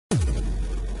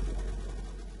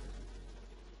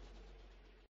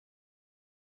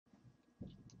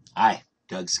Hi,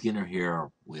 Doug Skinner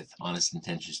here with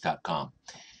HonestIntentions.com.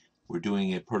 We're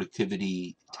doing a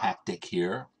productivity tactic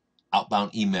here.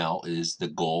 Outbound email is the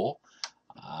goal.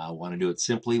 I want to do it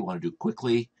simply, want to do it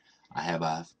quickly. I have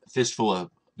a fistful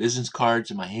of business cards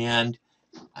in my hand.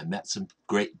 I met some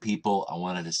great people. I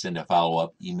wanted to send a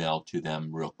follow-up email to them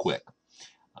real quick.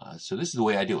 So this is the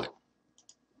way I do it.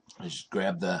 I just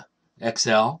grab the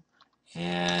Excel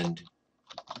and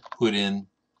put in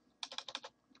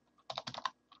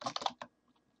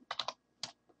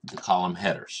the column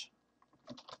headers.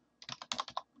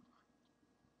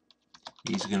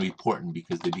 These are going to be important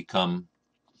because they become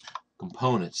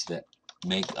components that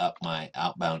make up my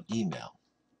outbound email.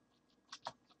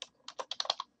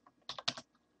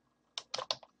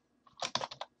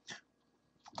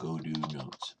 Go do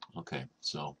notes. Okay,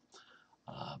 so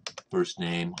first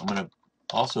name. I'm going to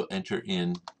also enter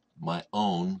in my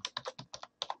own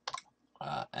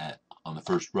on the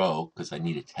first row because I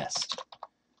need a test.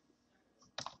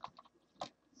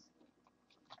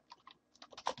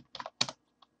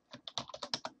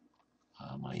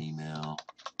 My email.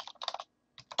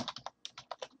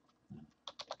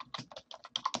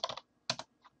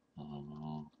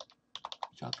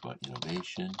 Talked about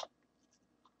innovation.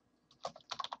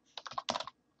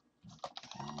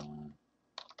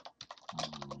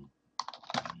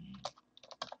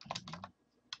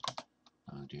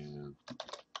 I'll do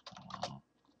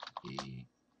be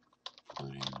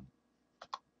putting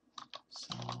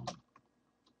some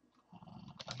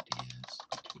ideas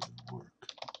to work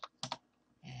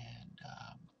and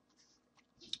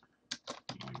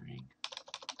hearing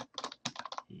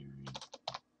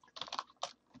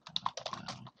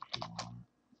about your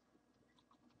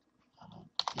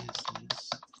business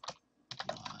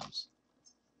was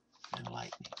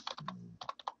enlightening.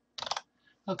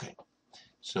 Okay,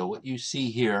 so what you see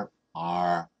here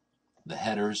are the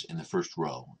headers in the first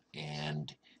row,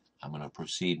 and I'm going to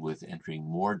proceed with entering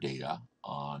more data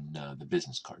on the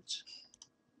business cards.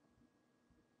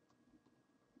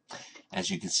 As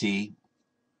you can see,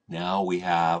 now we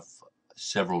have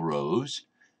several rows,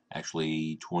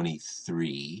 actually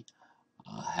 23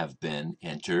 have been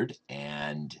entered,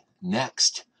 and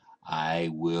next I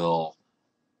will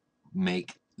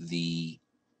make the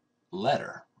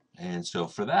letter. And so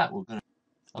for that we're going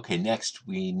to, okay, next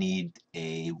we need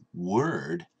a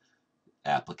Word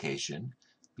application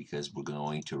because we're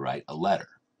going to write a letter.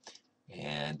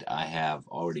 And I have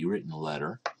already written a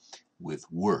letter with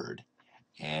Word,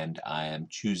 and I am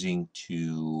choosing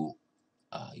to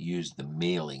use the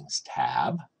Mailings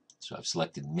tab. So I've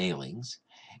selected Mailings,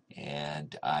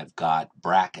 and I've got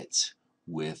brackets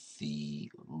with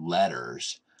the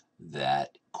letters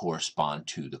that correspond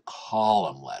to the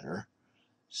column letter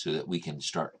so that we can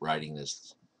start writing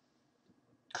this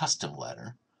custom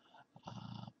letter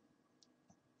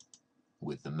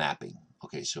with the mapping.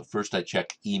 Okay, so first I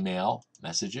check email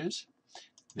messages,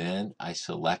 then I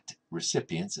select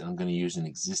recipients, and I'm going to use an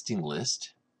existing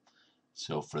list.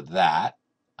 So for that,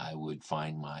 I would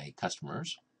find my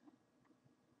customers.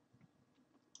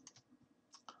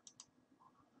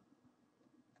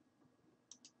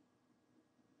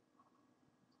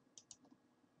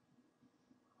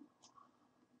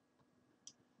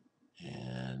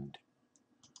 And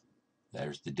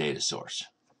there's the data source.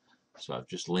 So I've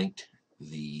just linked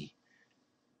the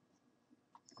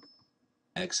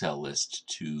Excel list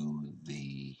to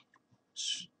the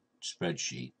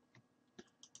spreadsheet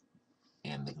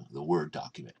and the Word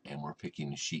document, and we're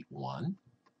picking sheet 1.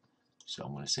 So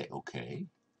I'm going to say OK.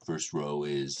 First row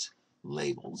is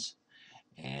labels,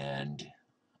 and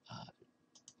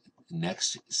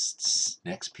next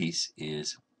piece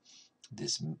is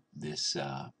this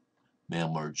mail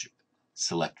merge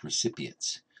select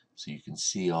recipients. So you can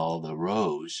see all the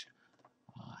rows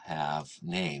have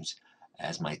names.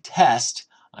 As my test,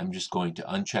 I'm just going to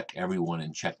uncheck everyone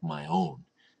and check my own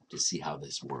to see how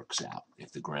this works out,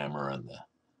 if the grammar and the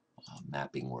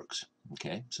mapping works.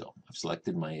 Okay, so I've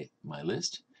selected my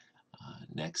list.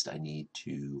 Next, I need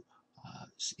to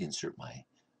insert my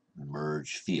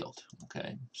merge field.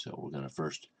 Okay, so we're going to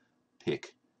first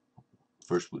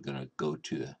we're going to go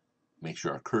to make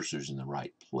sure our cursor's in the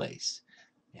right place,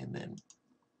 and then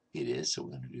it is. So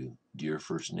we're going to do dear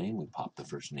first name. We pop the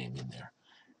first name in there,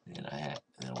 and I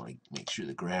want to make sure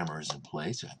the grammar is in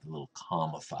place. So I have a little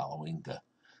comma following the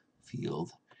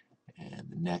field, and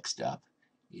the next up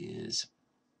is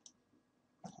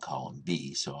column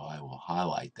B. So I will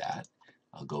highlight that.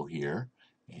 I'll go here,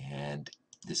 and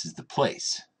this is the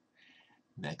place.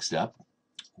 Next up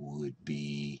would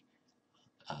be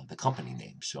the company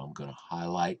name. So I'm going to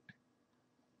highlight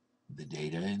the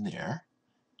data in there,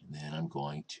 and then I'm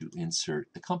going to insert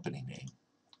the company name.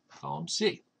 column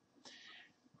C.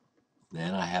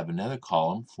 Then I have another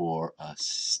column for a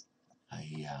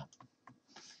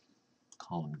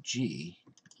column G.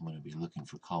 I'm going to be looking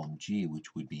for column G,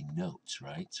 which would be notes,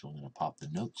 right? So I'm going to pop the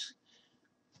notes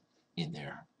in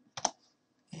there.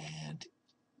 And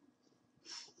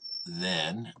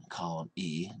then column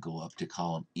E, go up to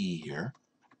column E here.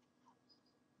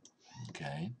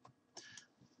 Okay.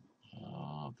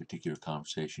 Particular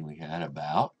conversation we had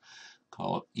about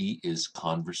column E is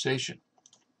conversation.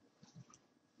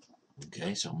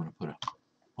 Okay, so I'm going to put a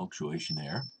punctuation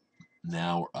there.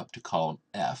 Now we're up to column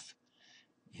F,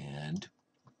 and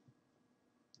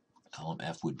column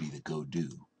F would be the go do.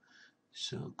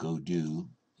 So go do,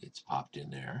 it's popped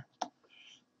in there.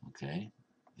 Okay,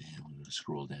 and we're going to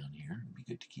scroll down here. It'd be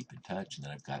good to keep in touch, and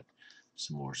then I've got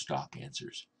some more stock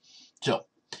answers. So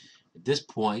at this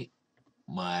point,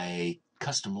 my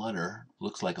custom letter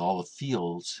looks like all the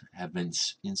fields have been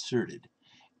inserted,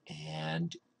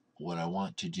 and what I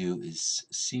want to do is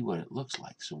see what it looks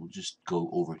like. So we'll just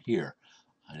go over here.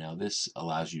 Now this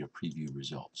allows you to preview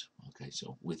results. Okay,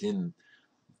 so within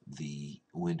the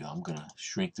window, I'm going to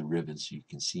shrink the ribbon so you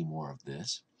can see more of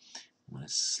this. I'm going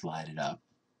to slide it up,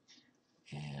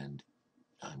 and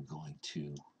I'm going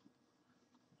to,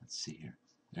 let's see here.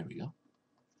 There we go.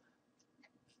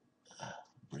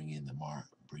 Bring in the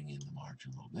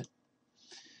margin a little bit.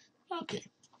 Okay,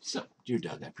 so dear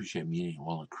Doug, I appreciate meeting in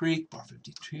Walnut Creek, bar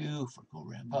 52 for Go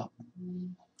Ramp Up.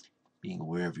 Being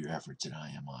aware of your efforts at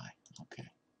IMI. Okay.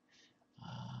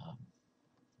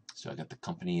 So I got the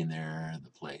company in there,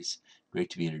 the place. Great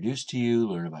to be introduced to you,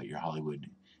 learn about your Hollywood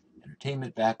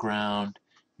entertainment background,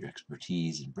 your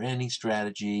expertise in branding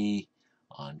strategy,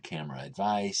 on-camera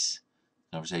advice.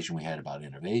 Conversation we had about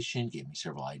innovation gave me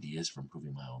several ideas for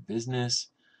improving my own business.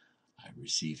 I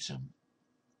received some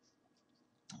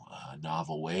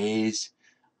novel ways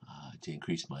to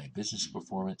increase my business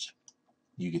performance.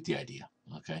 You get the idea,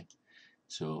 okay?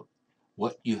 So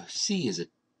what you see is a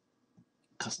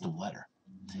custom letter.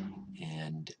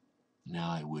 And now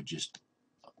I would just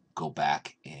go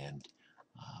back and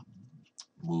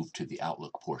move to the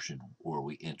Outlook portion where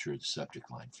we enter the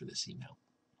subject line for this email.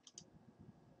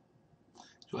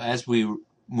 So as we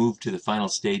move to the final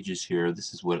stages here,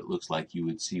 this is what it looks like. You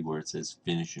would see where it says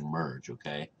finish and merge,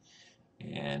 okay?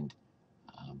 And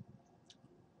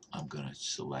I'm going to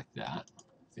select that,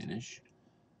 finish,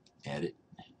 edit.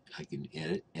 I can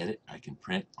edit, I can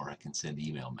print, or I can send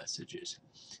email messages.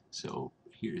 So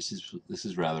here, this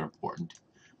is rather important.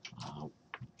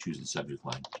 Choose the subject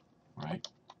line, right?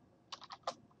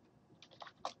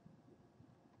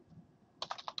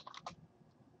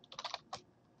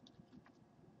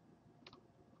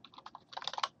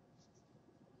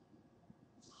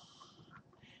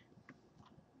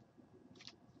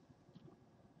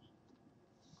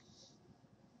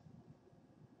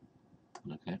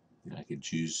 Okay, and I could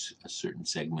choose a certain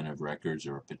segment of records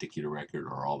or a particular record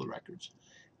or all the records.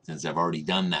 Since I've already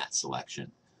done that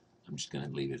selection, I'm just going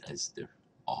to leave it as they're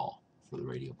all for the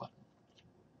radio button.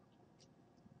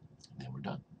 And then we're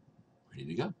done. Ready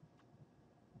to go.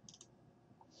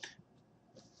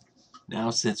 Now,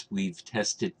 since we've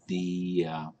tested the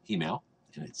email,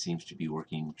 and it seems to be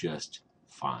working just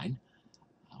fine,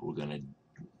 we're going to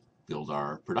build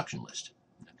our production list.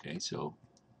 Okay, so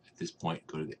at this point,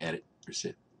 go to the edit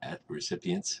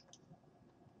recipients.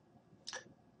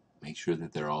 Make sure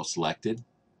that they're all selected.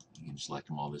 You can select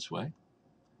them all this way.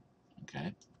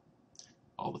 Okay.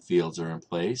 All the fields are in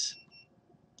place.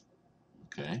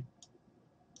 Okay.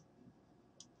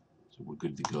 So we're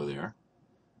good to go there.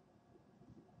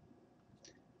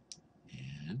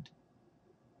 And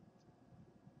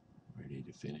ready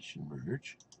to finish and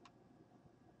merge.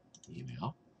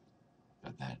 Email.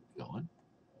 Got that going.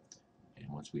 And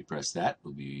once we press that,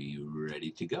 we'll be ready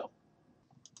to go.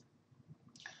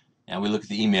 Now we look at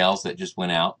the emails that just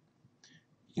went out.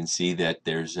 You can see that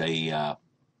there's a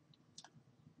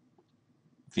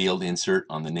field insert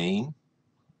on the name,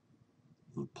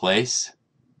 place,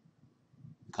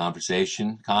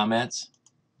 conversation, comments.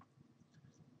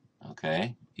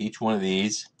 Okay, each one of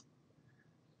these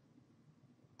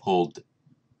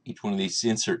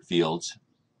insert fields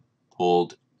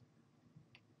pulled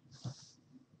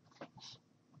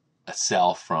a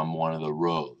cell from one of the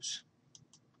rows.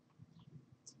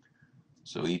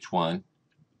 So each one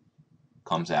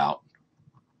comes out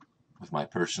with my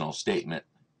personal statement,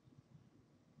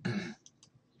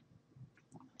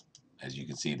 as you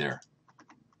can see there.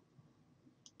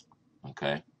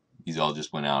 Okay, these all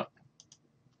just went out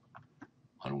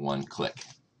on one click.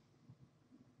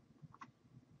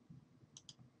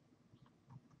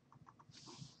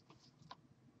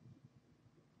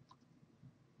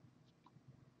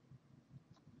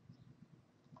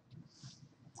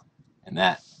 And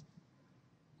that,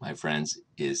 my friends,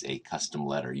 is a custom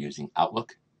letter using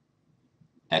Outlook,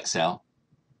 Excel,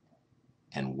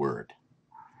 and Word.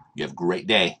 You have a great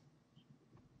day.